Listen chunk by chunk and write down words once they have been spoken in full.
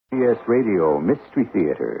CBS Radio Mystery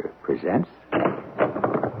Theater presents...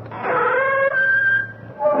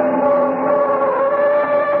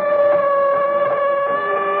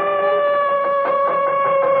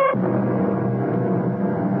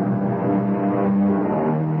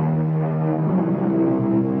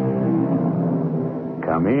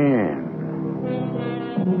 Come in.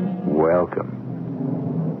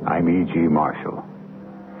 Welcome. I'm E.G. Marshall.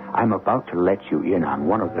 I'm about to let you in on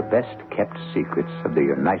one of the best-kept secrets of the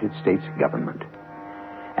United States government.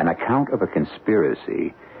 An account of a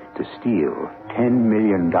conspiracy to steal $10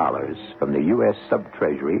 million from the U.S.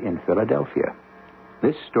 Sub-Treasury in Philadelphia.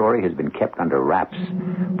 This story has been kept under wraps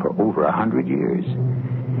for over 100 years.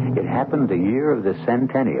 It happened the year of the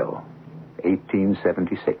centennial,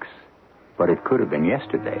 1876. But it could have been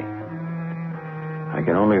yesterday. I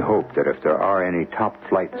can only hope that if there are any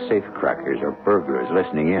top-flight safecrackers or burglars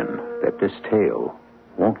listening in, that this tale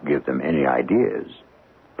won't give them any ideas.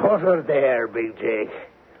 Put her there, Big Jake.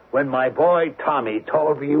 When my boy Tommy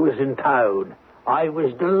told me he was in town, I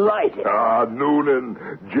was delighted. Noonan,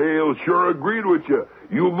 jail sure agreed with you.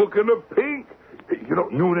 You looking a pink. You know,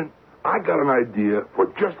 Noonan, I got an idea for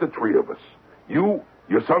just the three of us. You,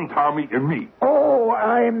 your son Tommy, and me. Oh,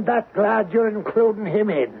 I'm that glad you're including him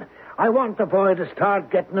in. I want the boy to start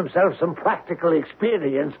getting himself some practical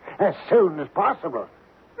experience as soon as possible.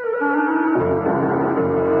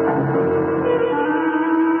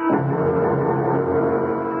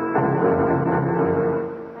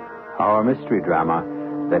 Our mystery drama,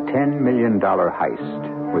 The $10 Million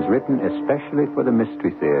Heist, was written especially for the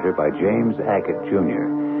Mystery Theater by James Ackett, Jr.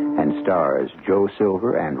 and stars Joe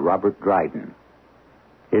Silver and Robert Dryden.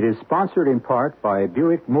 It is sponsored in part by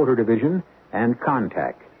Buick Motor Division and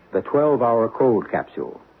Contact, the 12-hour cold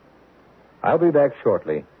capsule. I'll be back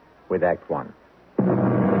shortly with Act One.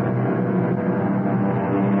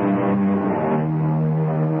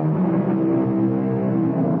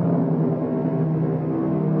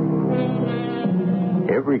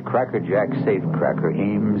 Every crackerjack safecracker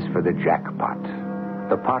aims for the jackpot.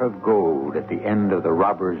 The pot of gold at the end of the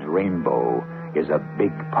robber's rainbow is a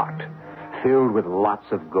big pot, filled with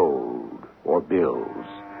lots of gold, or bills,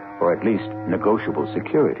 or at least negotiable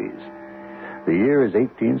securities. The year is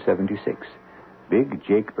 1876. Big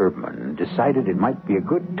Jake Erbman decided it might be a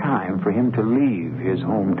good time for him to leave his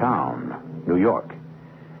hometown, New York.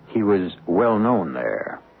 He was well known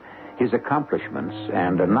there. His accomplishments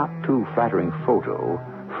and a not-too-flattering photo,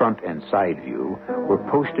 front and side view, were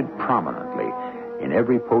posted prominently in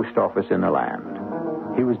every post office in the land.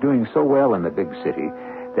 He was doing so well in the big city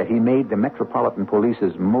that he made the Metropolitan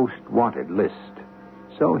Police's most wanted list.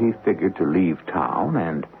 So he figured to leave town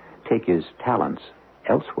and take his talents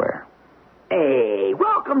elsewhere. Hey,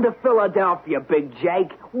 welcome to Philadelphia, Big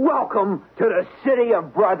Jake. Welcome to the city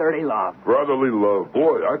of brotherly love. Brotherly love.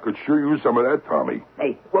 Boy, I could sure use some of that, Tommy.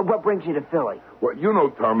 Hey, what brings you to Philly? Well, you know,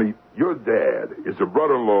 Tommy, your dad is the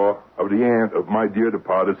brother-in-law of the aunt of my dear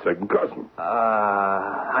departed second cousin.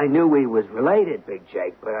 I knew we was related, Big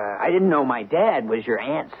Jake, but I didn't know my dad was your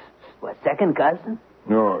aunt's, second cousin?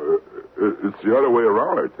 No, it's the other way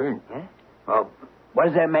around, I think. Yeah? Well, what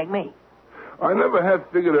does that make me? I never have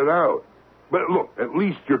figured it out. But look, at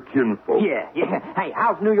least you're kinfolk. Yeah. Hey,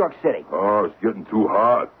 how's New York City? Oh, it's getting too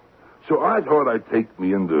hot. So I thought I'd take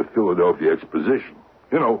me in the Philadelphia Exposition.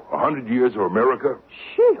 You know, 100 years of America.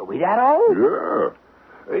 Shit, are we that old? Yeah.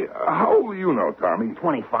 Hey, how old are you now, Tommy?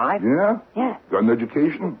 25. Yeah? Yeah. Got an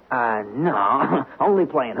education? No. Only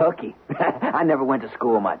playing hooky. I never went to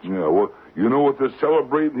school much. Yeah, well, you know what they're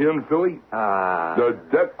celebrating here in Philly? The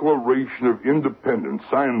Declaration of Independence,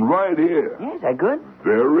 signed right here. Yeah, is that good?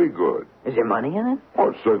 Very good. Is there money in it?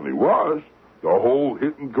 Oh, it certainly was. The whole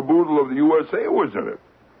hit and caboodle of the USA was in it.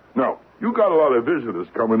 Now, you got a lot of visitors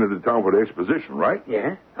coming into town for the exposition, right?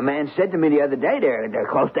 Yeah. A man said to me the other day they're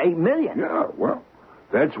close to 8 million. Yeah, well,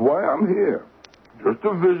 that's why I'm here. Just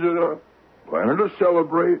a visitor, planning to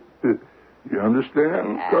celebrate. You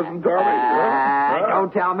understand, Cousin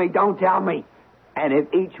Tommy? Don't tell me. And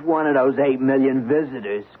if each one of those 8 million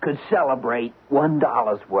visitors could celebrate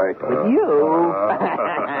 $1 worth with you,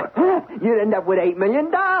 you'd end up with $8 million.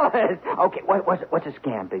 Okay, what's a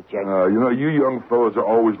scam, Big Jake? You young fellas are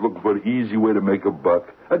always looking for the easy way to make a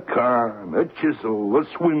buck. A con, a chisel, a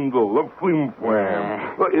swindle, a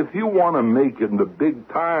flim-flam. But if you want to make it in the big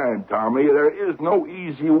time, Tommy, there is no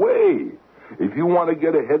easy way. If you want to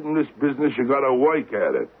get ahead in this business, you got to work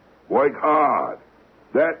at it. Work hard.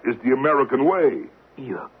 That is the American way.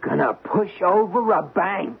 You're gonna push over a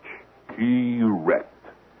bank. Correct.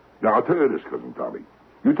 Now, I'll tell you this, Cousin Tommy.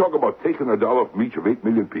 You talk about taking $1 from each of 8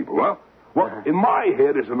 million people, huh? Well, in my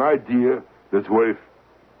head is an idea that's worth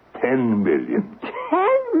 $10 million.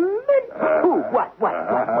 10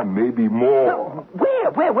 What? Maybe more.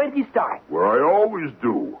 Where did you start? Where I always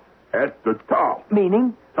do. At the top.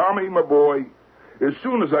 Meaning? Tommy, my boy, as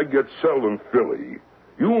soon as I get settled in Philly,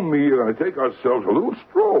 you and me are going to take ourselves a little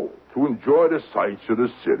stroll to enjoy the sights of the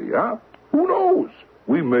city, huh? Who knows?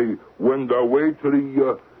 We may wend our way to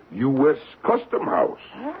the U.S. Custom House.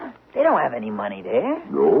 They don't have any money there.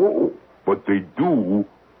 No, but they do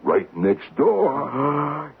right next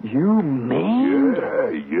door. You mean?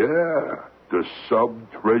 Yeah. The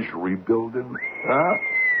Sub-Treasury Building, huh?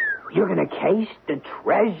 You're going to case the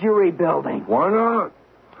Treasury Building. Why not?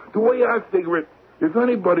 The way I figure it, if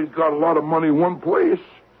anybody's got a lot of money in one place,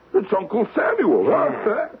 it's Uncle Samuel,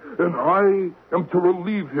 huh? And I am to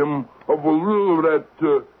relieve him of a little of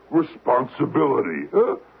that responsibility.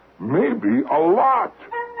 Maybe a lot.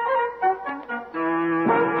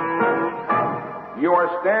 You are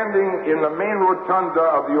standing in the main rotunda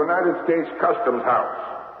of the United States Customs House.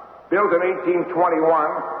 Built in 1821,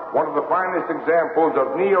 one of the finest examples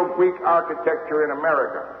of Neo-Greek architecture in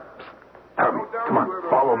America. Tommy, come on,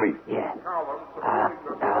 follow me. Yeah.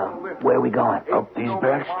 Where are we going? Up these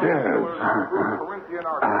back stairs.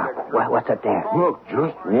 What's up there? Look,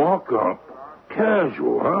 just walk up.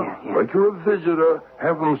 Casual, huh? Yeah. Like you're a visitor,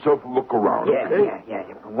 having himself a look around. Yeah.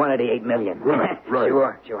 One of the 8 million. Right.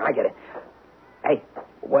 Sure, I get it. Hey,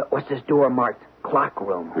 what's this door marked clock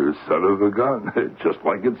room? Here's son of the gun, just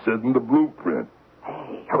like it said in the blueprint.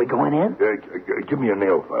 Hey, are we going in? Give me a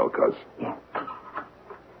nail file, cuz. Yeah.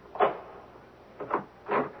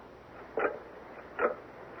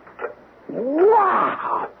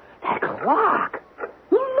 Wow! That clock!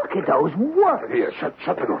 Look at those words. Here, shut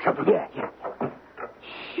the door, Yeah.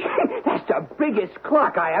 That's the biggest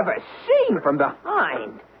clock I ever seen from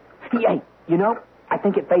behind. Hey, you know, I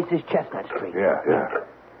think it faces Chestnut Street. Yeah.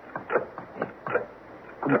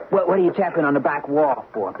 What are you tapping on the back wall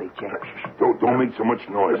for, Big Jake? Don't make so much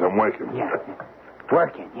noise. I'm working. Yeah.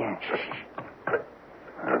 Working, yeah.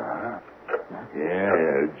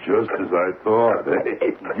 Yeah, just as I thought.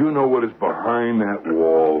 You know what is behind that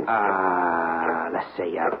wall? Let's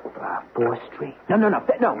see, 4th Street. No,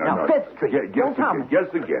 5th Street.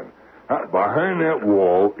 Guess again. Behind that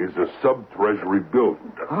wall is a Sub-Treasury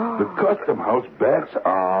building. The Custom House backs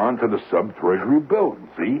on to the Sub-Treasury building,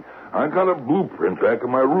 see? I got a blueprint back in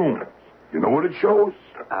my room. You know what it shows?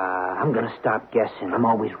 I'm going to stop guessing. I'm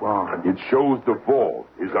always wrong. It shows the vault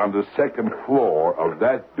is on the 2nd floor of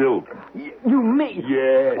that building. You mean?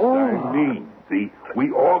 Yes, I mean. See,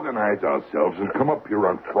 we organize ourselves and come up here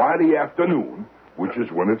on Friday afternoon, which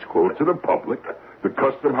is when it's closed to the public. The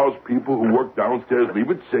Custom House people who work downstairs leave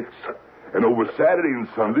at 6. And over Saturday and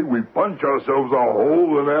Sunday, we punch ourselves a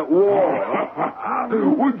hole in that wall.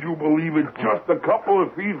 Would you believe it? Just a couple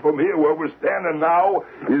of feet from here where we're standing now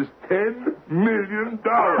is $10 million.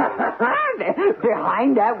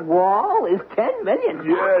 Behind that wall is $10 million.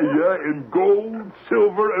 Yeah, in gold,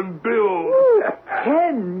 silver, and bills.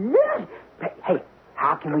 10 million? Hey,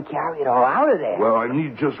 how can we carry it all out of there? Well, I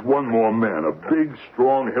need just one more man. A big,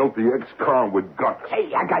 strong, healthy ex-con with guts.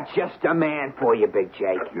 Hey, I got just a man for you, Big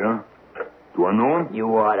Jake. Yeah? Do I know him?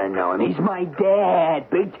 You ought to know him. He's my dad,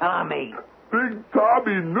 Big Tommy. Big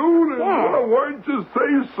Tommy Noonan? Yeah. Well, why didn't you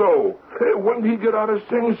say so? Hey, when did he get out of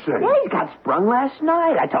Sing Sing? Yeah, he got sprung last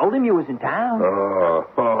night. I told him you was in town.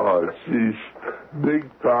 Sheesh.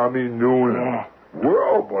 Big Tommy Noonan. Yeah.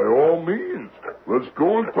 Well, by all means, let's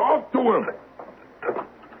go and talk to him.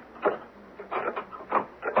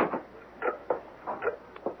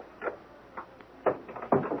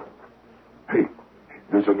 Hey,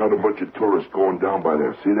 there's another bunch of tourists going down by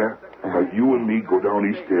there. See that? Now, you and me go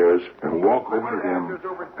down these stairs and walk over to them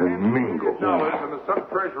and mingle. Dollars in the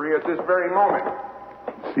Sub-Treasury at this very moment.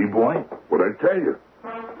 See, boy? What'd I tell you?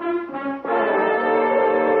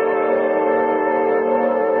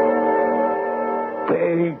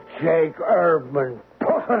 Big Jake Erdman,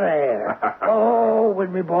 put her there. Oh,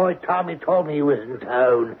 when my boy Tommy told me he was in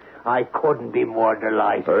town, I couldn't be more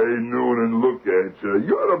delighted. Hey, Noonan, look at you.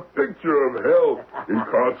 You're a picture of health.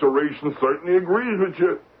 Incarceration certainly agrees with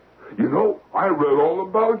you. You know, I read all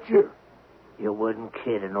about you. You wouldn't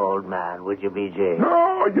kid an old man, would you, B.J.?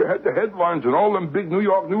 No, you had the headlines in all them big New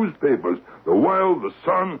York newspapers. The Wild, the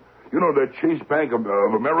Sun. You know, that Chase Bank of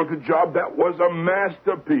America job, that was a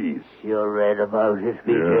masterpiece. You read about it,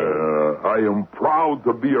 B.J.? Yeah, I am proud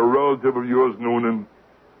to be a relative of yours, Noonan.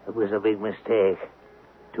 It was a big mistake.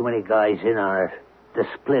 Too many guys in on it. The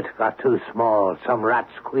split got too small. Some rat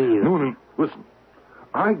squealed. Noonan, listen.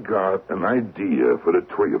 I got an idea for the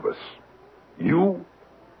three of us. You,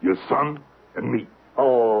 your son, and me.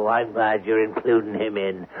 Oh, I'm glad you're including him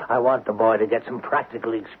in. I want the boy to get some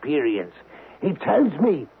practical experience. He tells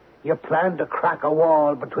me You plan to crack a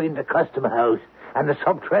wall between the custom house and the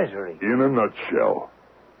sub-treasury. In a nutshell.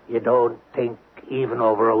 You don't think, even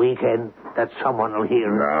over a weekend, that someone will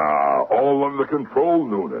hear it? Nah, all under control,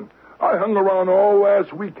 Noonan. I hung around all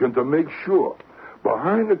last weekend to make sure.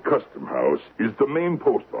 Behind the custom house is the main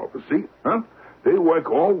post office, see? Huh? They work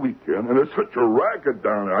all weekend, and there's such a racket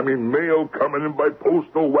down there. I mean, mail coming in by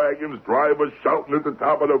postal wagons, drivers shouting at the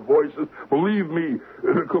top of their voices. Believe me,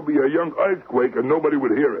 there could be a young earthquake and nobody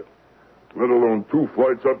would hear it. Let alone 2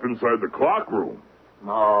 flights up inside the clock room.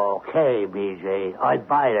 Okay, BJ, I'd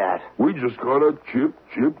buy that. We just gotta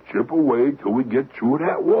chip away till we get through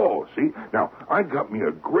that wall, see? Now, I got me a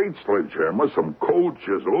great sledgehammer, some cold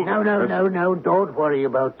chisels... No, don't worry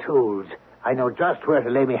about tools. I know just where to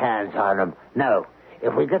lay my hands on them. Now,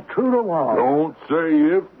 if we get through the wall... Don't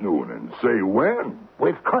say if, Noonan. Say when.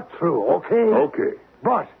 We've cut through, okay? Okay.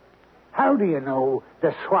 But how do you know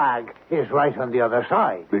the swag is right on the other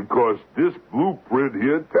side? Because this blueprint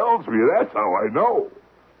here tells me. That's how I know.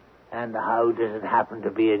 And how does it happen to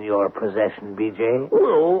be in your possession, BJ?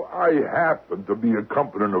 Well, I happen to be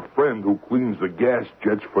accompanying a friend who cleans the gas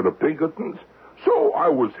jets for the Pinkertons. So I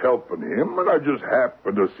was helping him, and I just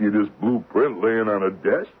happened to see this blueprint laying on a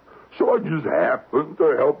desk. So I just happened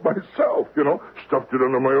to help myself, stuffed it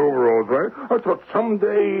under my overalls, right? I thought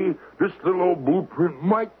someday this little old blueprint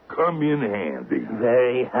might come in handy.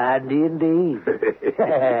 Very handy indeed.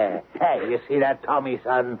 Hey, you see that, Tommy,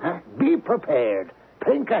 son? Be prepared.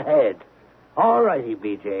 Think ahead. All righty,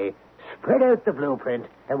 BJ. Spread out the blueprint,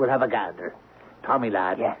 and we'll have a gander. Tommy,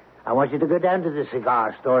 lad. Yeah. I want you to go down to the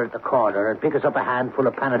cigar store at the corner and pick us up a handful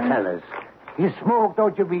of panatellas. You smoke,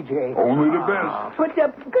 don't you, BJ? Only the best. But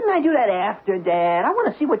couldn't I do that after, Dad? I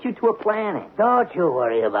want to see what you two are planning. Don't you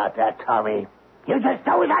worry about that, Tommy. You just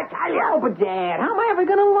do as I tell you. Oh, but, Dad, how am I ever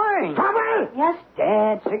going to learn? Tommy! Yes,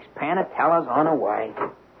 Dad. 6 panatellas on the way.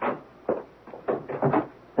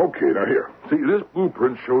 Okay, now here. See, this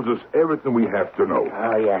blueprint shows us everything we have to know.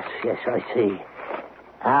 Oh, yes, I see.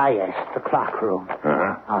 Ah, yes, the clock room.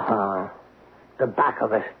 Uh-huh. The back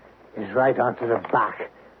of it is right onto the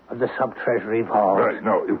back of the sub-treasury vault. Right.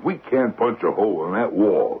 Now, if we can't punch a hole in that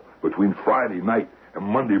wall between Friday night and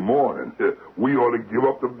Monday morning, we ought to give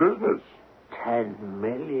up the business. 10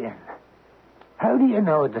 million. How do you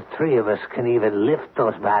know the 3 of us can even lift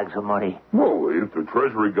those bags of money? Well, if the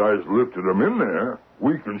Treasury guys lifted them in there,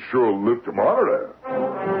 we can sure lift them out of there.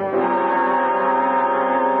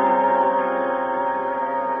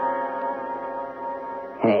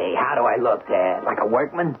 Hey, how do I look, Dad? Like a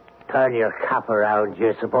workman? Turn your cap around.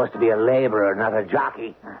 You're supposed to be a laborer, not a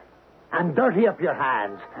jockey. And dirty up your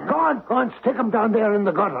hands. Go on, stick them down there in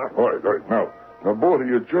the gutter. All right. Now, both of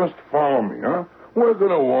you just follow me, huh? We're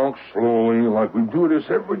going to walk slowly like we do this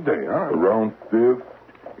every day, huh? Around Fifth,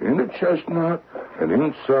 in the Chestnut, and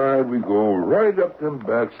inside we go right up them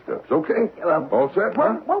back steps, okay? All set,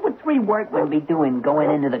 huh? What would 3 workmen be doing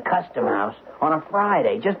going into the custom house on a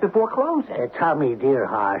Friday just before closing? Tommy, dear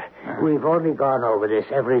heart, we've only gone over this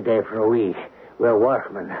every day for a week. We're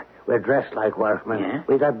workmen. We're dressed like workmen. Yeah?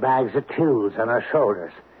 We got bags of tools on our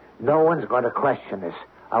shoulders. No one's going to question us.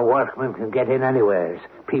 A workman can get in anywheres.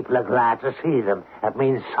 People are glad to see them. That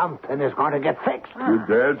means something is going to get fixed. Your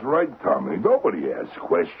dad's right, Tommy. Nobody asks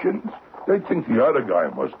questions. They think the other guy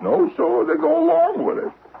must know, so they go along with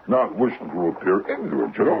it. Not wishing to appear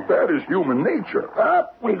ignorant, That is human nature.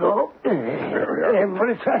 Up we go.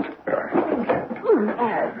 Everybody set.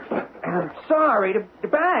 I'm sorry. The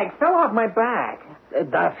bag fell off my back.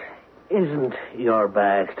 That isn't your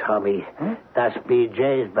bag, Tommy. That's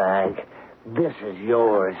BJ's bag. This is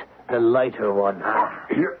yours, the lighter one.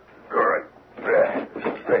 Here. All right.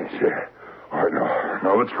 Thanks. All right,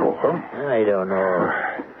 now let's go, huh? I don't know.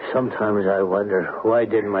 Sometimes I wonder, why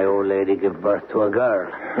didn't my old lady give birth to a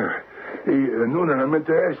girl? Hey, Noonan, I meant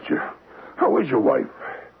to ask you, how is your wife?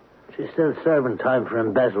 She's still serving time for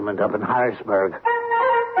embezzlement up in Harrisburg.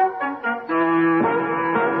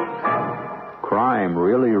 Crime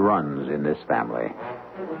really runs in this family.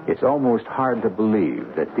 It's almost hard to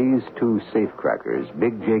believe that these 2 safecrackers,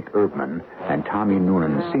 Big Jake Erbman and Tommy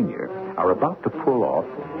Noonan Sr., are about to pull off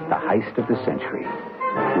the heist of the century.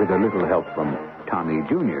 With a little help from Tommy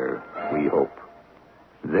Jr., we hope.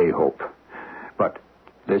 They hope. But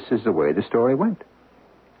this is the way the story went.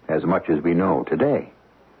 As much as we know today.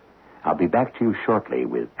 I'll be back to you shortly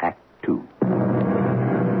with Act 2.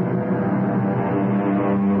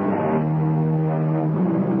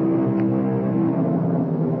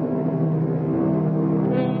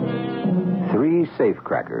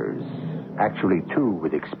 Safecrackers, actually 2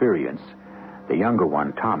 with experience. The younger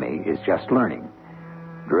one, Tommy, is just learning.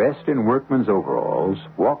 dressed in workman's overalls,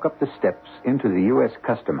 walk up the steps into the U.S.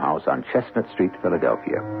 Custom House on Chestnut Street,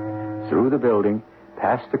 Philadelphia. Through the building,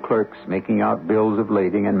 past the clerks making out bills of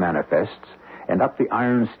lading and manifests, and up the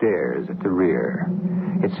iron stairs at the rear.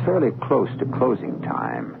 It's fairly close to closing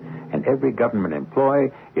time, and every government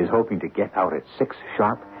employee is hoping to get out at 6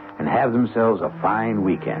 sharp and have themselves a fine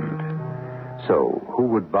weekend. So, who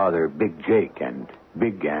would bother Big Jake and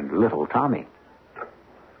Big and Little Tommy?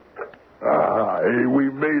 Hey, we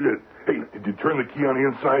made it. Hey, did you turn the key on the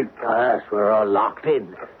inside? Yes, we're all locked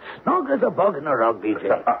in. Snug as a bug in a rug, BJ.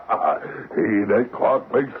 Hey, that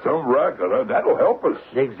clock makes some racket. Huh? That'll help us.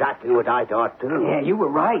 Exactly what I thought, too. Yeah, you were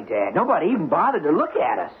right, Dad. Nobody even bothered to look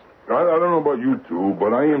at us. I don't know about you two,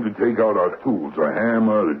 but I aim to take out our tools. The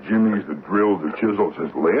hammer, the jimmies, the drills, the chisels.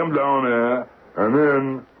 Just lay them down there, and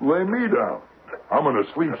then lay me down. I'm going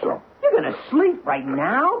to sleep some. You're going to sleep right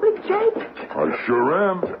now, Big Jake? I sure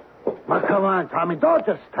am. Well, come on, Tommy. Don't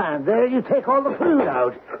just stand there. You take all the food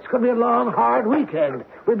out. It's going to be a long, hard weekend.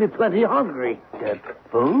 We'll be plenty hungry.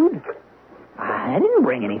 Food? I didn't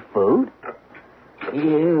bring any food.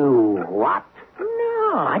 You what?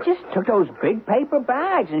 No, I just took those big paper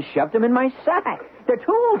bags and shoved them in my sack. They're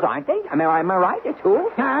tools, aren't they? Am I right? They're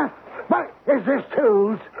tools? Huh? What is this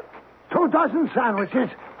tools? 2 dozen sandwiches,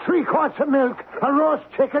 3 quarts of milk, a roast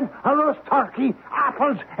chicken, a roast turkey,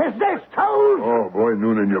 apples. Is this tools? Oh, boy,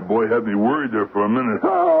 Noonan, your boy had me worried there for a minute.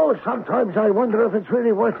 Oh, sometimes I wonder if it's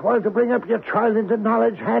really worthwhile to bring up your child into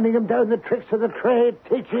knowledge, handing him down the tricks of the trade,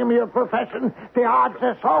 teaching him your profession. The odds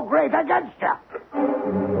are so great against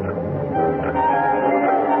you.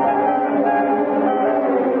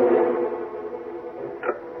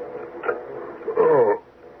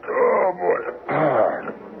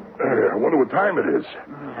 I wonder what time it is.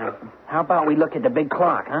 How about we look at the big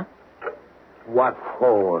clock, huh? What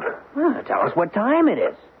for? Tell us what time it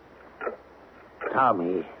is.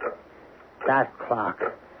 Tommy, that clock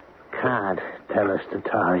can't tell us the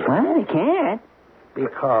time. Well, it can't.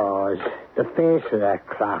 Because the face of that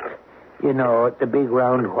clock, you know, the big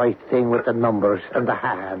round white thing with the numbers and the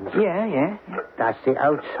hands. Yeah. That's the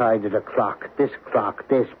outside of the clock, this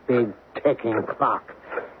big ticking clock.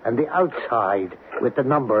 And the outside, with the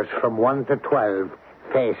numbers from 1 to 12,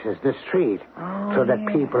 faces the street. So that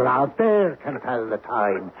people out there can tell the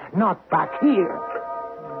time, not back here.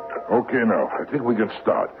 Okay, now, I think we can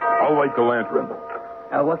start. I'll light the lantern.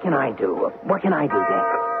 What can I do? What can I do, Dad?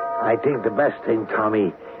 I think the best thing,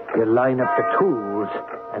 Tommy, you line up the tools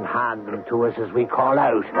and hand them to us as we call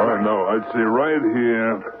out. Oh, no, I'd say right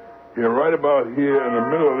here, right about here in the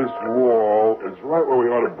middle of this wall is right where we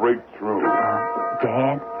ought to break through.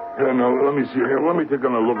 Dad? Yeah, now, let me see here. Let me take a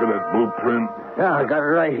look at that blueprint. Yeah, I got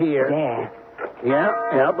it right here. Dad. Yeah,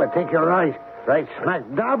 I think you're right. Right smack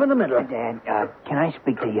dab in the middle. Dad, can I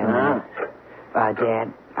speak to you? Dad,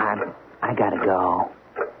 I gotta go.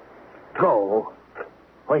 Go?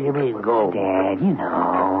 What do you mean, go? Dad, you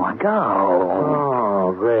know, go.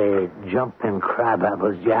 Oh, great. Jumping crab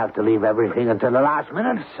apples. You have to leave everything until the last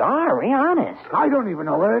minute? Sorry, honest. I don't even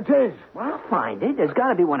know where it is. Well, I'll find it. There's got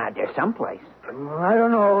to be one out there someplace. I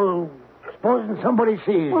don't know. Supposing somebody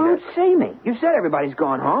sees Well, it. see me. You said everybody's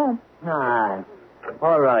going home. Ah,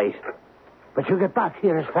 all right. But you get back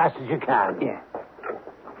here as fast as you can. Yeah.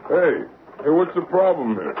 Hey, what's the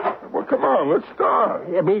problem here? Well, come on, let's start.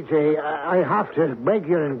 Yeah, BJ, I have to beg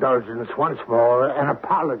your indulgence once more and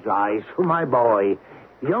apologize for my boy.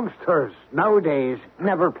 Youngsters nowadays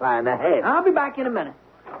never plan ahead. I'll be back in a minute.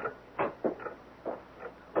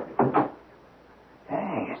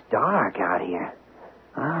 Hey, it's dark out here.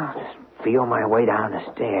 I'll just feel my way down the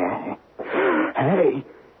stairs. Hey,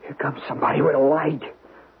 here comes somebody with a light.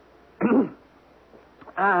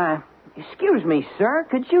 Excuse me, sir.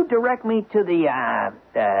 Could you direct me to the,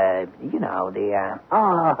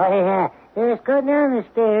 Oh, yeah. Just go down the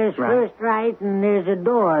stairs, Right. first right, and there's a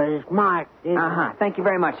door. It's marked. Thank you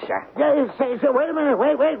very much, sir. So wait a minute.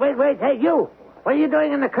 Wait. Hey, you. What are you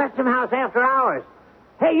doing in the custom house after hours?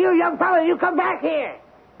 Hey, you young fella, you come back here.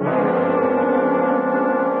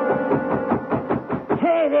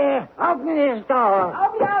 Hey there, open this door.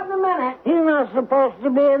 I'll be out in a minute. You're not supposed to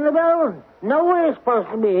be in the building. Nobody's supposed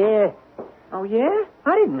to be here. Oh, yeah?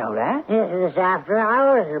 I didn't know that. It's after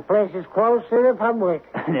hours. The place is closed to the public.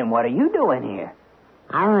 Then what are you doing here?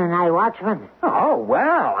 I'm a night watchman. Oh,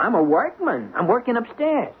 well, I'm a workman. I'm working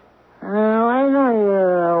upstairs. I know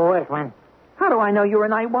you're a workman. How do I know you're a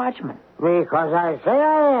night watchman? Because I say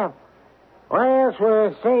I am. Why else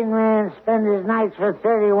would a sane man spend his nights for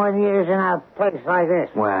 31 years in a place like this?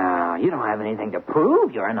 Well, you don't have anything to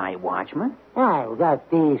prove you're a night watchman. I've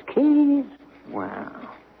got these keys, Well,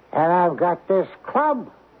 and I've got this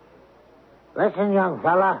club. Listen, young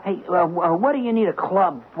fella. Hey, what do you need a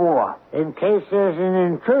club for? In case there's an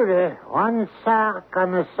intruder, one sock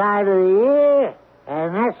on the side of the ear,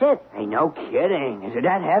 and that's it. Hey, no kidding. Is it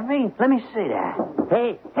that heavy? Let me see that.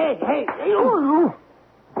 Hey.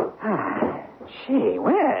 Ah, gee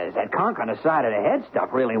whiz, that conch on the side of the head stuff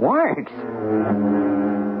really works.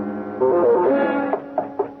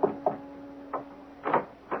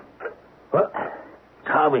 What?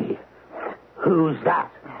 Tommy, who's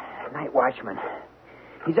that? Night watchman.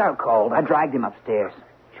 He's out cold. I dragged him upstairs.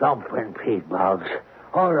 Jumping pig bugs.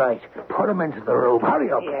 All right, put him into the room. Hurry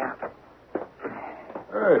up. Yeah.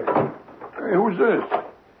 Hey, who's this?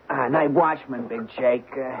 Night watchman, Big Jake.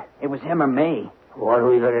 It was him or me. What are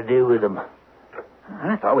we going to do with him?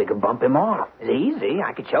 I thought we could bump him off. It's easy.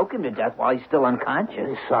 I could choke him to death while he's still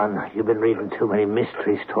unconscious. Son, you've been reading too many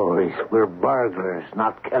mystery stories. We're burglars,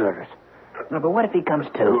 not killers. No, but what if he comes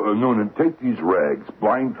to? Noonan, take these rags,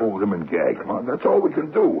 blindfold him, and gag him. That's all we can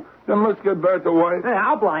do. Then let's get back to life.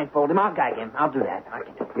 I'll blindfold him. I'll gag him. I'll do that. I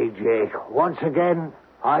can do it. Hey, Jake, once again,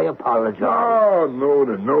 I apologize. Oh,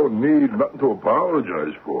 Noonan, no need. Nothing to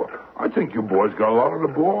apologize for. I think you boys got a lot on the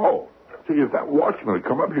ball. See, if that watchman had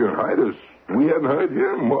come up here and hide us, we hadn't heard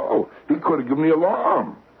him. Well, he could have given the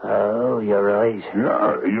alarm. Oh, you're right.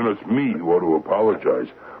 Yeah, it's me who ought to apologize.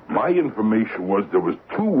 My information was there was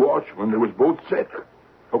 2 watchmen. They was both sick.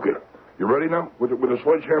 Okay, you ready now? With a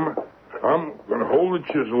sledgehammer? I'm going to hold the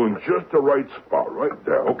chisel in just the right spot, right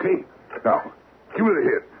there, okay? Now, give it a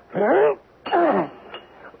hit.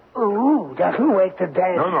 Ooh, that'll wake the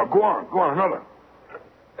dead. No, go on, another.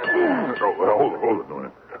 Hold it,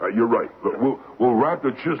 Noonan. You're right. Look, we'll wrap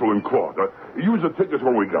the chisel in cloth. Use the thickest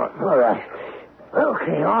one we got. All right.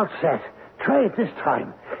 Okay, all set. Try it this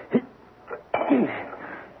time.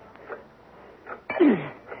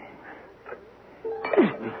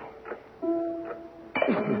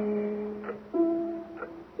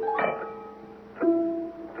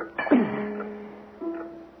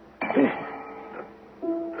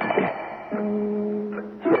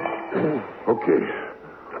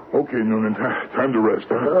 Okay, Noonan. Time to rest,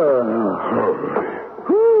 huh?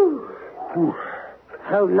 Whew.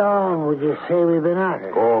 How long would you say we've been at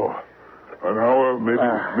it? Oh, an hour, maybe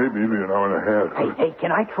an hour and a half. Hey,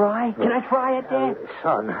 can I try? Can I try it, Dad?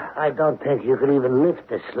 Son, I don't think you can even lift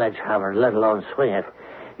the sledgehammer, let alone swing it.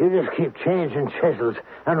 You just keep changing chisels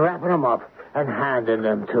and wrapping them up and handing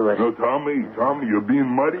them to us. No, Tommy, you're being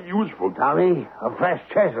mighty useful. Tommy, a fresh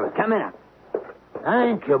chisel. Come in.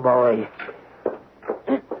 Thank you, boy.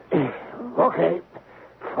 Okay.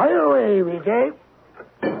 Fire away, BJ.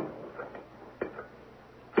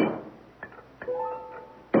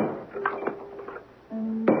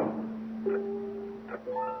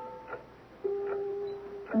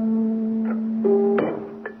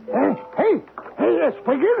 Hey, it's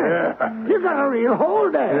beginning. Yeah. You got a real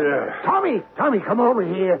hole there. Yeah. Tommy, come over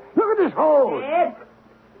here. Look at this hole. Dad?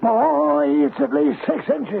 Boy, it's at least 6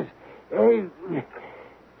 inches. Hey,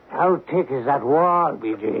 how thick is that wall,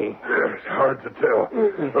 BJ? It's hard to tell.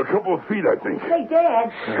 A couple of feet, I think. Hey,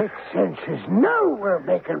 Dad. 6 inches. Now we're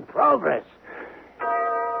making progress.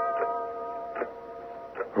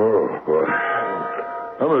 Oh, boy.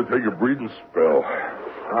 I'm going to take a breathing spell.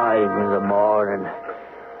 5 in the morning.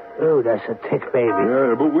 Ooh, that's a thick baby.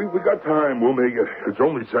 Yeah, but we got time. We'll make it. It's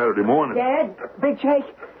only Saturday morning. Dad? Big Jake?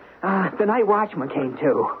 The night watchman came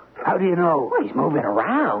too. How do you know? Well, he's moving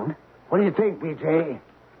around. What do you think, BJ?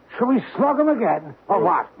 Shall we slug him again, or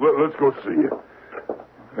what? Let's go see it.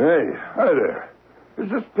 Hey, hi there. Is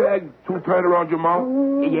this tag too tight around your mouth?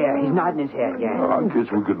 Yeah, he's nodding his head, yeah. I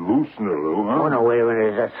guess we could loosen it a little, huh? Oh, no, wait a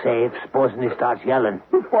minute. Is that safe? Supposing he starts yelling.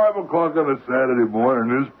 5 o'clock on a Saturday morning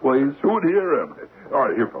in this place. Who'd hear him? All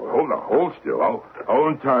right, here, fella. Hold still. I'll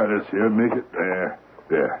untie this here and make it...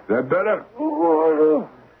 There. That better?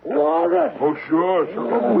 Water. Oh, sure.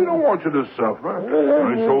 We don't want you to suffer.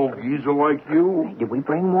 Nice old geezer like you. Did we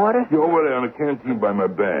bring water? You're over there in the canteen by my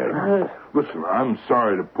bag. Listen, I'm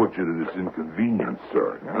sorry to put you to this inconvenience,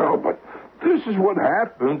 sir. No, but this is what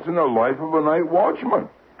happens in the life of a night watchman.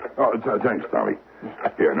 Oh, thanks, Tommy.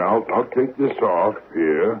 Here, now, I'll take this off.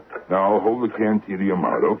 Here. Now, I'll hold the canteen to your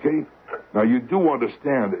mouth, okay? Now, you do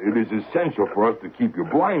understand it is essential for us to keep you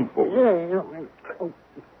blindfolded.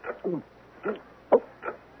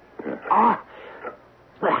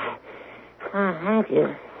 Thank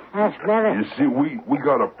you. That's better. You see, we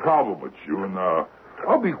got a problem with you, and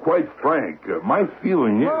I'll be quite frank. My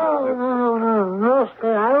feeling is... No,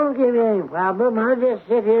 sir. I don't give you any problem. I'll just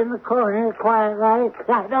sit here in the corner, quiet like.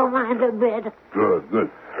 I don't mind a bit. Good.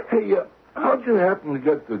 Hey, how'd you happen to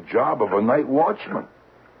get the job of a night watchman?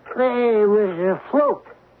 It was a fluke.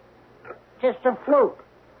 Just a fluke.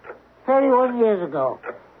 31 years ago.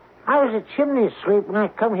 I was a chimney sweep when I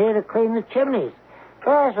come here to clean the chimneys.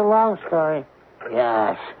 That's a long story.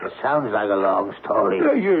 Yes, it sounds like a long story.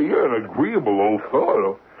 Yeah, you're an agreeable old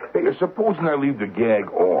fellow. Hey, supposing I leave the gag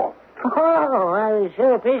off. Oh, I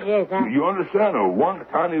sure appreciate that. You understand? One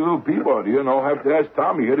tiny little Peabody, and I'll have to ask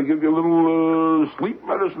Tommy here to give you a little sleep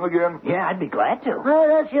medicine again. Yeah, I'd be glad to. Oh,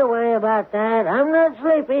 don't you worry about that. I'm not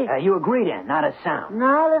sleepy. You agree then, not a sound.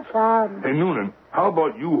 Not a sound. Hey, Noonan, how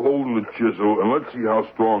about you holding the chisel, and let's see how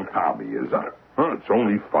strong Tommy is. Huh? It's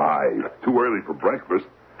only 5. Too early for breakfast.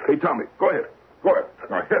 Hey, Tommy, go ahead. Go ahead.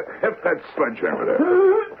 Now, hit that sledgehammer there.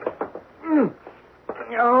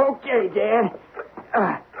 Okay, Dad.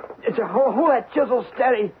 It's a hold that chisel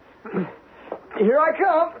steady. Here I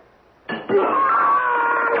come.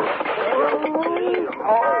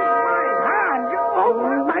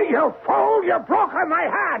 You fool! You broke my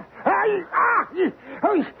hand!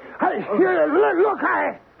 Look,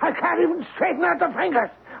 I can't even straighten out the fingers.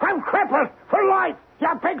 I'm crippled for life. You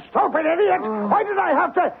big stupid idiot! Why did I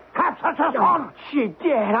have to have such a son? Gee,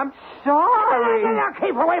 Dad, I'm sorry. Now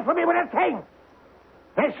keep away from me with that thing.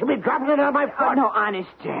 They should be dropping it on my foot. Oh, no, honest,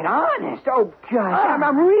 Dad, honest. Oh, gosh,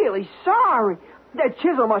 I'm really sorry. That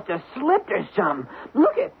chisel must have slipped or something.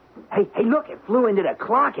 Look it. Hey, look, it flew into the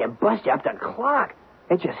clock and busted up the clock.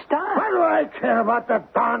 It just stopped. What do I care about the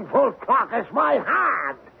darn fool clock? It's my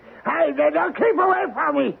hand. Hey, don't keep away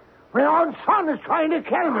from me. My own son is trying to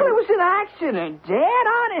kill me. Well, it was an accident, Dad.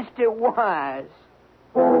 Honest, it was.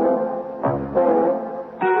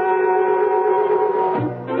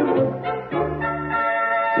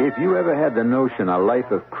 If you ever had the notion a life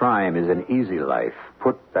of crime is an easy life,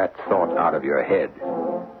 put that thought out of your head.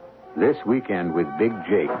 This weekend with Big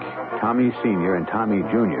Jake, Tommy Sr. and Tommy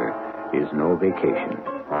Jr. is no vacation.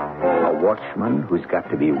 A watchman who's got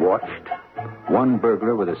to be watched, one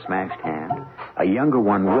burglar with a smashed hand, a younger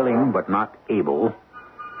one willing but not able,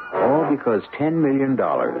 all because $10 million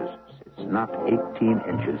sits not 18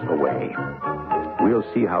 inches away. We'll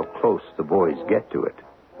see how close the boys get to it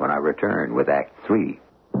when I return with Act 3.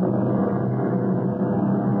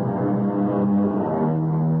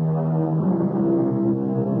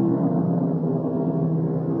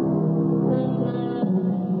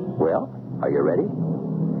 Well, are you ready?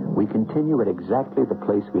 We continue at exactly the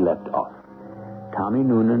place we left off. Tommy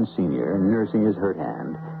Noonan Sr. nursing his hurt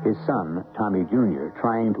hand, his son, Tommy Jr.,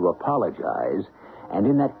 trying to apologize, and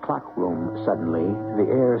in that clock room, suddenly, the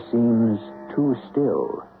air seems too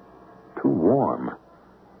still, too warm.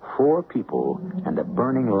 4 people and a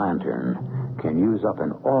burning lantern can use up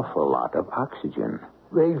an awful lot of oxygen.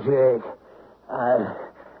 Big Jake,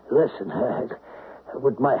 listen,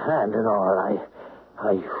 with my hand and all,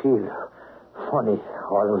 I feel funny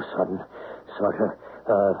all of a sudden, sort of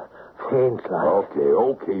faint like.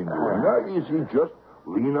 Okay, Noonan. Now, easy, just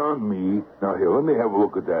lean on me. Now, here, let me have a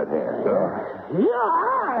look at that hand.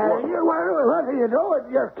 What are you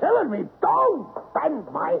doing? You're killing me. Don't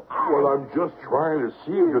bend my hand. Well, I'm just trying to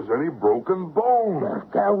see if there's any broken bones.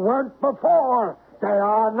 There weren't before. There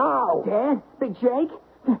are now. Dad, Big Jake,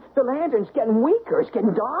 the lantern's getting weaker. It's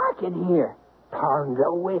getting dark in here. Time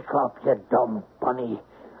to wake up, you dumb bunny.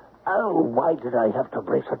 Oh, why did I have to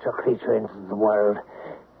bring such a creature into the world?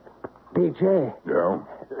 BJ. Yeah?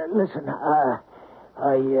 Listen,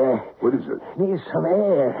 What is it? need some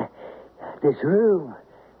air. This room,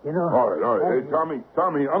 you know. All right. Hey,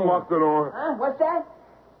 Tommy, unlock the door. Huh? What's that?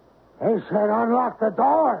 He said unlock the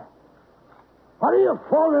door. What are you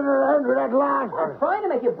fooling around with that I'm lantern? trying to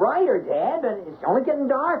make it brighter, Dad, but it's only getting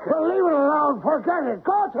darker. Well, leave it alone. Forget it.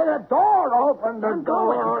 Go to the door. Open the I'm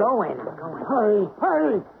door. going.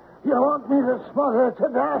 Hurry. You want me to smother it to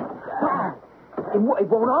death? It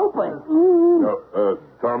won't open.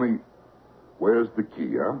 Tommy, where's the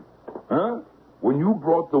key, huh? When you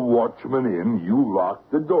brought the watchman in, you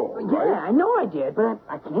locked the door, Yeah, right? I know I did, but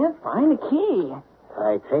I can't find the key.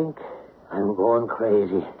 I think I'm going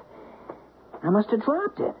crazy. I must have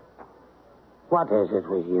dropped it. What is it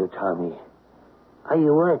with you, Tommy? Are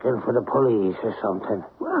you working for the police or something?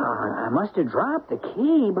 Well, I must have dropped the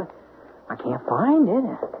key, but I can't find it.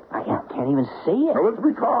 I can't even see it. Now, let's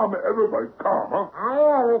be calm. Everybody calm, huh? I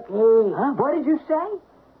have a key. Huh? What did you say?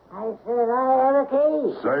 I said I have a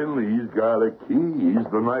key. Certainly, he's got a key. He's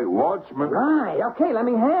the night watchman. Right. Okay, let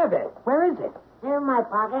me have it. Where is it? In my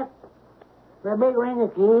pocket. The big ring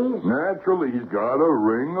of keys. Naturally, he's got a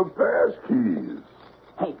ring of pass keys.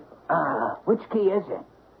 Hey, which key is it?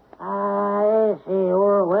 Let's see.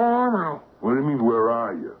 Where am I? What do you mean, where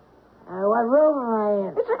are you? What room am I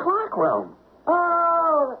in? It's a clock room.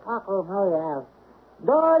 Oh, the clock room. Oh, yeah.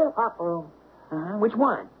 Door to the clock room. Which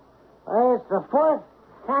one? It's the fourth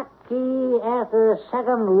fat key after the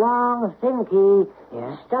second long, thin key.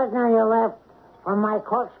 Yeah? Starting on your left from my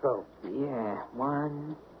corkscrew. Yeah.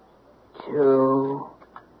 1, 2...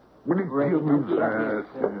 Will you give me that?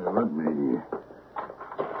 Let me...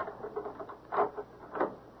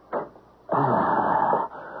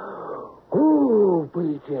 Oh,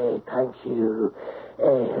 BJ, thank you.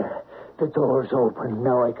 The door's open.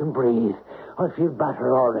 Now I can breathe. I feel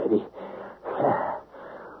better already.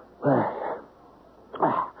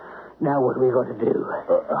 Now what are we going to do?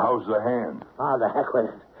 How's the hand? The heck with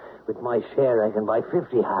it. With my share, I can buy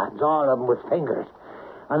 50 hands, all of them with fingers.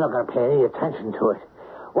 I'm not going to pay any attention to it.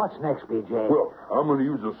 What's next, BJ? Well, I'm going to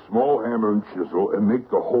use a small hammer and chisel and make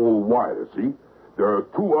the hole wider, see? There are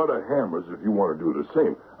 2 other hammers if you want to do the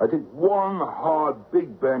same. I take one hard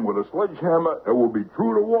big bang with a sledgehammer, it will be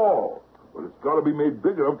true to wall. But it's got to be made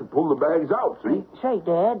big enough to pull the bags out, see? Say,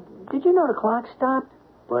 Dad, did you know the clock stopped?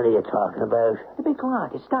 What are you talking about? The big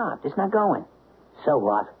clock. It stopped. It's not going. So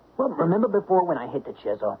what? Well, remember before when I hit the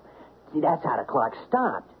chisel? See, that's how the clock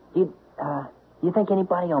stopped. You think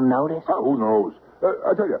anybody will notice? Oh, who knows?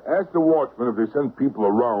 I tell you, ask the watchman if they send people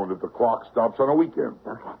around if the clock stops on a weekend.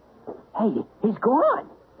 Okay. Hey, he's gone.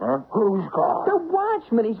 Huh? Who's gone? The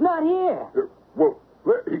watchman. He's not here. Well,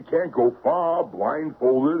 he can't go far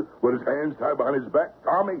blindfolded with his hands tied behind his back.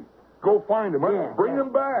 Tommy, go find him. Yeah, Bring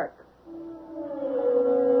him back.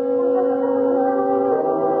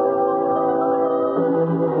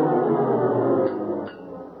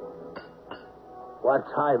 What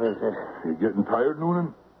time is it? You getting tired,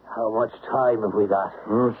 Noonan? How much time have we got?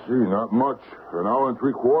 Oh, see, not much. An hour and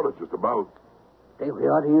 3/4, just about. Think we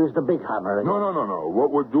ought to use the big hammer again. No.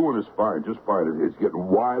 What we're doing is fine. Just fine. It's getting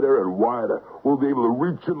wider and wider. We'll be able to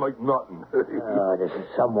reach in like nothing. This is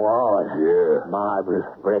some wall. Yeah. Marble,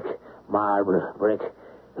 brick, marble, brick.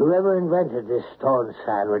 Whoever invented this stone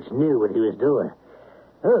sandwich knew what he was doing.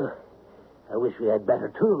 Oh, I wish we had better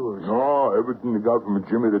tools. No, everything you got from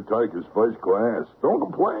Jimmy the Tyke is first class. Don't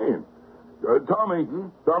complain. Tommy,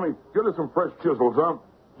 get us some fresh chisels, huh?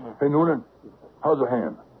 Yeah. Hey, Noonan, how's the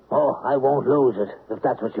hand? Oh, I won't lose it, if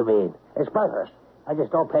that's what you mean. It's better. I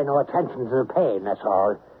just don't pay no attention to the pain, that's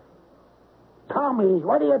all. Tommy,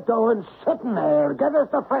 what are you doing sitting there? Get us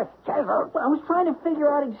the fresh chisel. I was trying to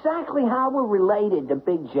figure out exactly how we're related to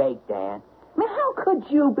Big Jake, Dad. I mean, how could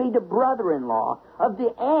you be the brother-in-law of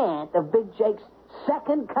the aunt of Big Jake's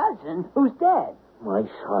second cousin who's dead? My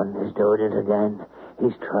son is doing it again.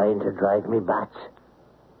 He's trying to drive me bats.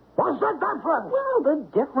 What's the difference? Well, the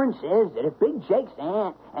difference is that if Big Jake's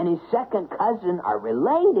aunt and his second cousin are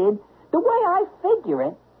related, the way I figure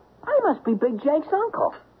it, I must be Big Jake's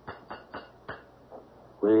uncle.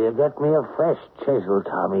 Will you get me a fresh chisel,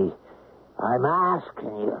 Tommy? I'm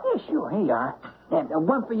asking you. Yeah, sure, here you are. Yeah,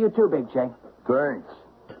 one for you too, Big Jake. Thanks,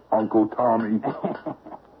 Uncle Tommy.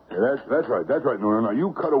 Yeah, that's right, Noonan. Now,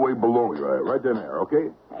 you cut away below me, right there,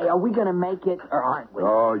 okay? Hey, are we going to make it, or aren't we?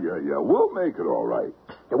 Oh, yeah. We'll make it all right.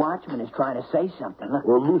 The watchman is trying to say something. Look.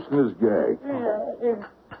 We'll loosen his gag.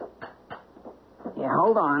 Yeah,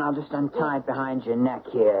 hold on. I'll just untie it behind your neck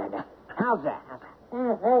here. Now, how's that?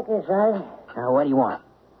 Thank you, son. Now, what do you want?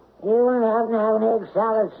 You wouldn't happen to have an egg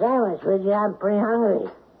salad sandwich, would you? I'm pretty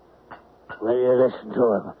hungry. Will you listen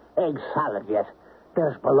to him? Egg salad yet?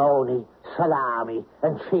 There's bologna, salami,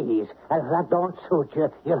 and cheese. And if that don't suit you,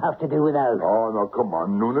 you'll have to do without. Oh, now, come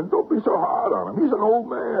on, Noonan. Don't be so hard on him. He's an old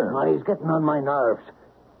man. Oh, he's getting on my nerves.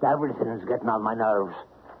 Everything is getting on my nerves.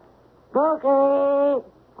 Okay.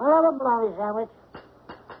 I'll have a bologna sandwich.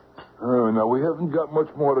 Now, we haven't got much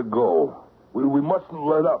more to go. We mustn't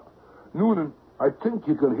let up. Noonan, I think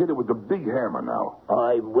you can hit it with the big hammer now.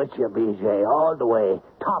 I'm with you, BJ, all the way.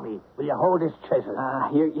 Tommy, will you hold this chisel?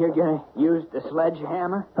 You're going to use the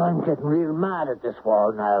sledgehammer? I'm getting real mad at this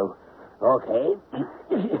wall now. Okay.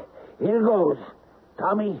 Here goes.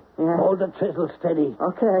 Tommy, hold the chisel steady.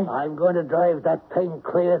 Okay. I'm going to drive that thing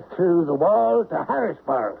clear through the wall to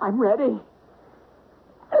Harrisburg. I'm ready.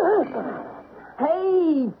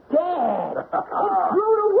 Hey, Dad! It's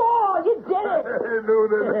through the wall! You did it! Hey,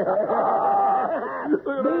 Noonan.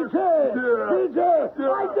 BJ,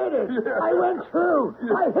 I did it. Yeah. I went through.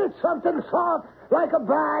 I hit something soft like a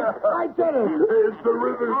bag. I did it. It's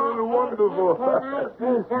terrific and wonderful. Can I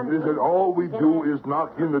say something? Listen, all we do is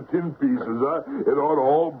knock in the tin pieces, huh? It ought to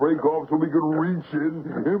all break off so we can reach in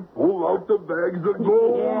and pull out the bags of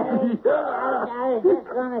gold. I was just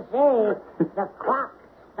going to say, the clock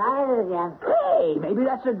started again. Hey, maybe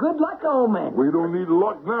that's a good luck omen. We don't need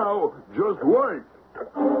luck now. Just wait.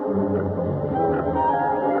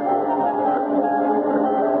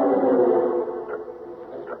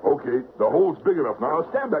 Okay, okay. The hole's big enough now.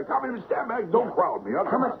 Stand back. Tommy, stand back. Don't crowd me.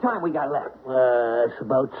 How much time we got left? It's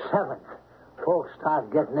about 7. Folks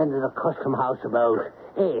start getting into the custom house about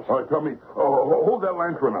 8. All right, Tommy, hold that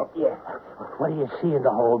lantern up. Yeah. What do you see in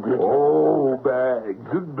the hole, BJ? Oh, bags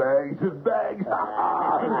and bags and bags.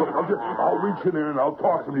 I'll reach in there and I'll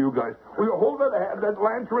toss them to you guys. Will you hold that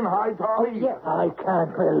lantern high, Tommy? Yeah. I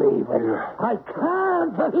can't believe it. I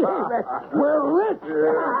can't believe it. We're rich.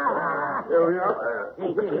 Here we are.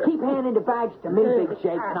 Keep handing the bags to me, Big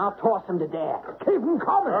Jake, and I'll toss them to Dad. Keep them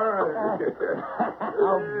coming. All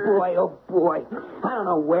right. Oh, boy. I don't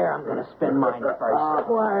know where I'm going to spend mine first.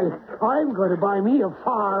 Well, I'm going to buy me a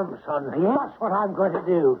farm, son. Yeah? That's what I'm going to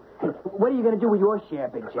do. What are you going to do with your share,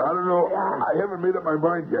 Big Jake? I don't know. I haven't made up my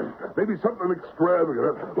mind yet. Maybe something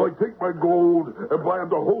extravagant, like take my gold and buy up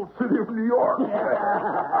the whole city of New York. I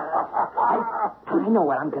know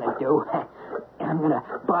what I'm going to do. I'm going to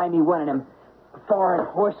buy me one of them foreign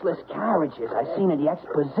horseless carriages I seen at the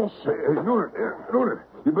exposition. Hey, Noonan,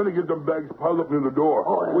 you better get them bags piled up near the door.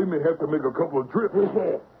 Oh, we may have to make a couple of trips.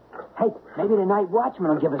 Hey, maybe the night watchman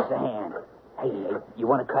will give us a hand. Hey, you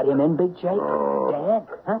want to cut him in, Big Jake? Dad?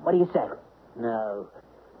 Huh? What do you say? No.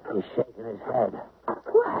 He's shaking his head.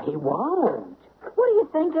 Well, he won't. What do you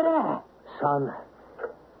think of that? Son,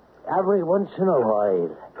 every once in a while,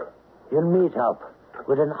 you'll meet up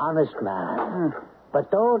with an honest man.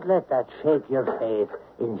 But don't let that shake your faith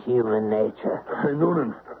in human nature. Hey,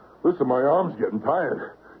 Noonan, listen, my arm's getting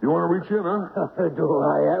tired. You want to reach in, huh? Do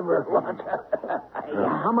I ever want to?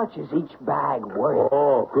 How much is each bag worth?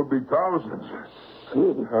 Oh, could be thousands.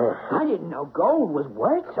 Gee, I didn't know gold was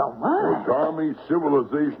worth so much. Tommy,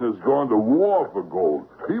 civilization has gone to war for gold.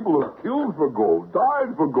 People have killed for gold,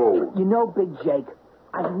 died for gold. You know, Big Jake,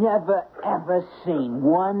 I've never, ever seen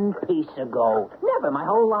one piece of gold. Never, my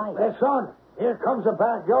whole life. Hey, son, here comes a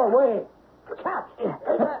bag your way. Catch.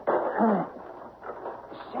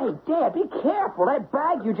 Say, Dad, be careful. That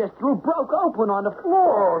bag you just threw broke open on the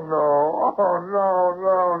floor. Oh,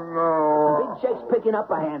 no. Big Jake's picking up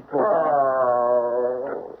a handful.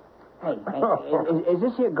 Hey, is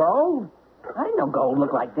this your gold? I didn't know gold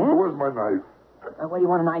looked like that. Where's my knife? What do you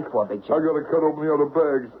want a knife for, Big Jake? I gotta cut open the other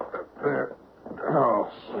bags. There. Oh.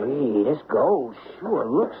 Gee, this gold sure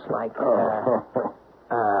looks like...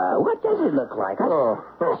 what does it look like?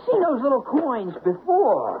 I've seen those little coins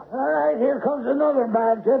before. All right, here comes another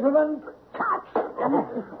bag, gentlemen. Catch!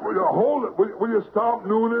 Will you hold it? Will you stop,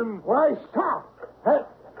 Noonan? Why, stop. Hey,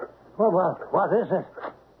 what is it?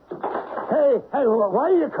 Hey,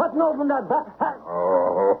 why are you cutting open that bag?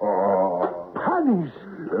 Pennies.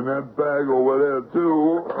 In that bag over there,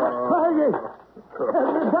 too. Pennies.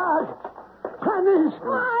 In the bag. Pennies.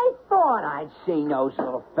 I thought I'd seen those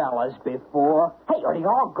little fellas before. Hey, are they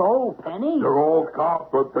all gold pennies? They're all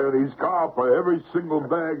copper pennies, copper, every single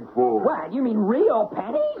bag full. What, you mean real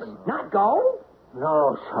pennies? Not gold?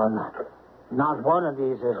 No, son. Not one of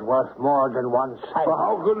these is worth more than one cent. Well,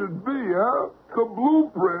 how could it be, huh? The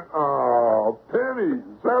blueprint. Oh, pennies.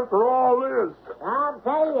 After all this. I'll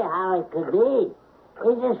tell you how it could be.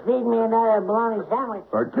 He just feed me another bologna sandwich.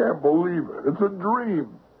 I can't believe it. It's a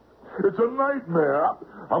dream. It's a nightmare.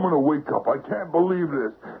 I'm going to wake up. I can't believe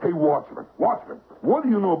this. Hey, Watchman, what do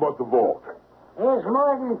you know about the vault? There's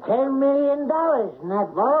more than $10 million in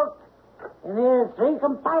that vault. And there's 3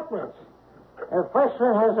 compartments. The first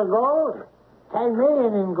one has the gold. 10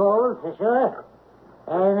 million in gold, for sure.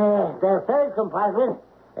 And the third compartment,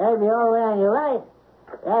 that'll be all the way on your right.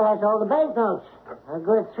 That has all the banknotes. A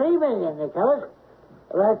good 3 million, they tell us.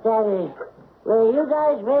 But where you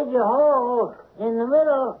guys made your hole in the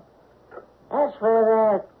middle, that's where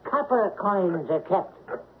the copper coins are kept.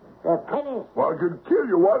 The pennies. Well, I could kill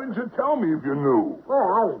you. Why didn't you tell me if you knew? Well,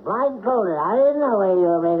 I was blindfolded. I didn't know where you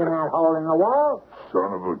were making that hole in the wall.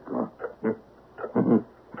 Son of a gun.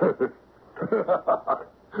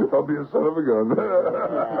 I'll be a son of a gun.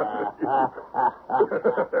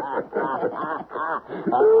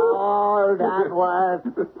 All that was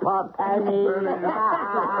for pennies.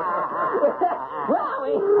 Well,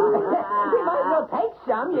 we might as well take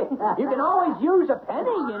some. You can always use a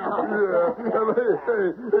penny, you know. Yeah.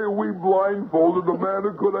 Hey, we blindfolded the man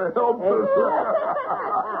who could have helped us.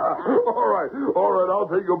 All right. I'll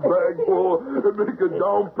take a bag full and make a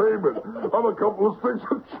down payment on a couple of sticks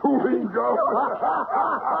of chewing gum.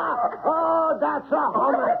 Oh, that's a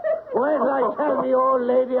hummer. Wait till I tell the old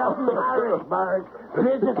lady up in Harrisburg,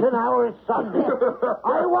 visiting our Sunday.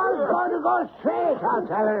 I was going to go straight, I'll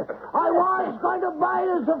tell her. I was going to buy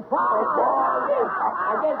us a farm.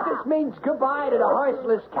 I guess this means goodbye to the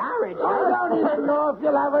horseless carriage. I don't even know if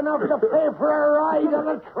you'll have enough to pay for a ride on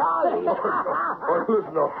a trolley.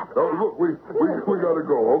 Listen, now, look, we gotta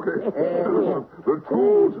go, okay? The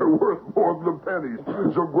tools are worth more than the pennies,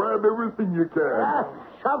 so grab everything you can.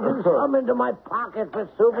 Shoving some into my pocket for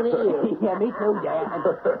souvenirs. Yeah, me too, Dad.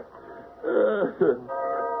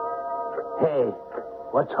 Hey,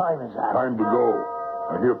 what time is that? Time to go.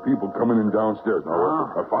 I hear people coming in downstairs.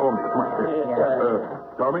 Now, follow me. Come on.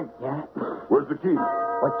 Tommy? Yeah? Where's the key?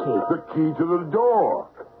 What key? The key to the door.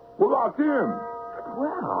 We're locked in.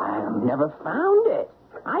 Well, I've never found it.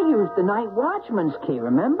 I used the night watchman's key,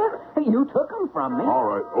 remember? You took them from me. All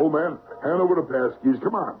right, old man, hand over the pass keys.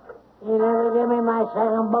 Come on. You never give me my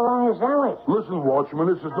second bologna sandwich. Listen, watchman,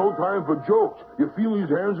 this is no time for jokes. You feel these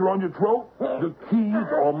hands around your throat? The keys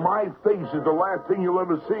on my face is the last thing you'll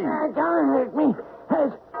ever see. Don't hurt me.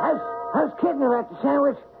 How's Kidney at the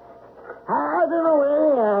sandwich? I don't know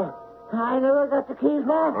where. I never got the keys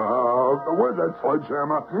back. Where's that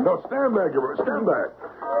sledgehammer? Now, stand back, everybody. Stand back.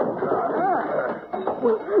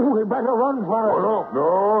 We better run for it. Oh,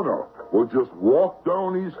 no. We'll just walk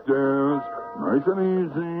down these stairs, nice and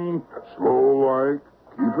easy, slow-like,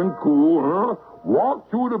 keeping cool, huh? Walk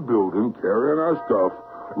through the building, carrying our stuff,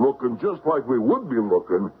 looking just like we would be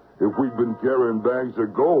looking if we'd been carrying bags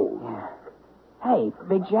of gold. Yeah. Hey,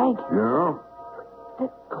 Big Jake. Yeah? The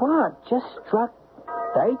clock just struck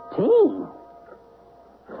 13.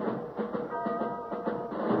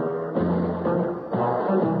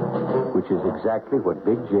 Which is exactly what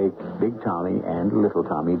Big Jake, Big Tommy, and Little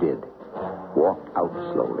Tommy did. Walked out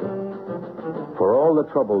slowly. For all the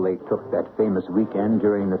trouble they took that famous weekend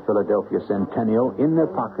during the Philadelphia Centennial, in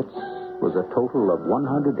their pockets was a total of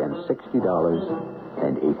 $160.80.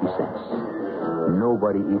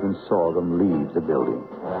 Nobody even saw them leave the building.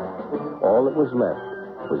 All that was left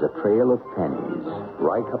was a trail of pennies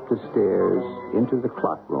right up the stairs into the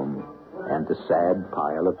clock room and the sad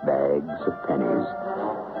pile of bags of pennies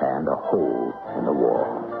and a hole in the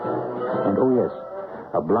wall. And, oh yes,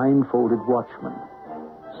 a blindfolded watchman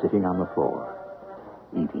sitting on the floor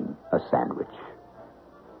eating a sandwich.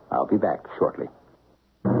 I'll be back shortly.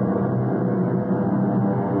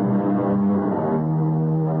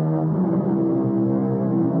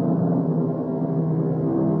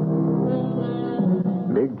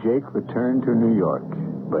 Big Jake returned to New York,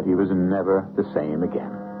 but he was never the same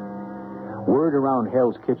again. Word around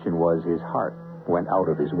Hell's Kitchen was his heart went out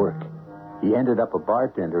of his work. He ended up a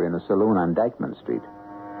bartender in a saloon on Dyckman Street.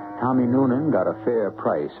 Tommy Noonan got a fair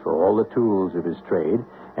price for all the tools of his trade,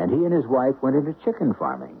 and he and his wife went into chicken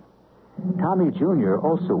farming. Tommy Jr.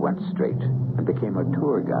 also went straight and became a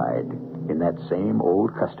tour guide in that same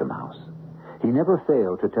old custom house. He never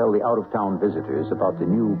failed to tell the out-of-town visitors about the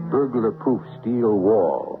new burglar-proof steel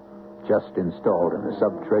wall just installed in the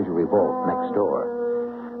sub-treasury vault next door.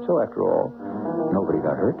 So after all, nobody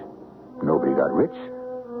got hurt, nobody got rich,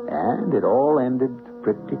 and it all ended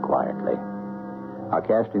pretty quietly. Our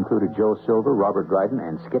cast included Joe Silver, Robert Dryden,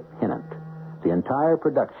 and Skip Hinnant. The entire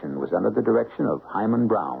production was under the direction of Hyman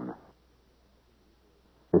Brown.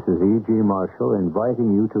 This is E.G. Marshall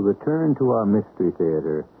inviting you to return to our Mystery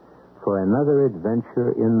Theater for another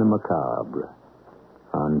adventure in the macabre.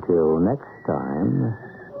 Until next time,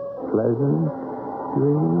 pleasant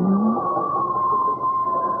dreams.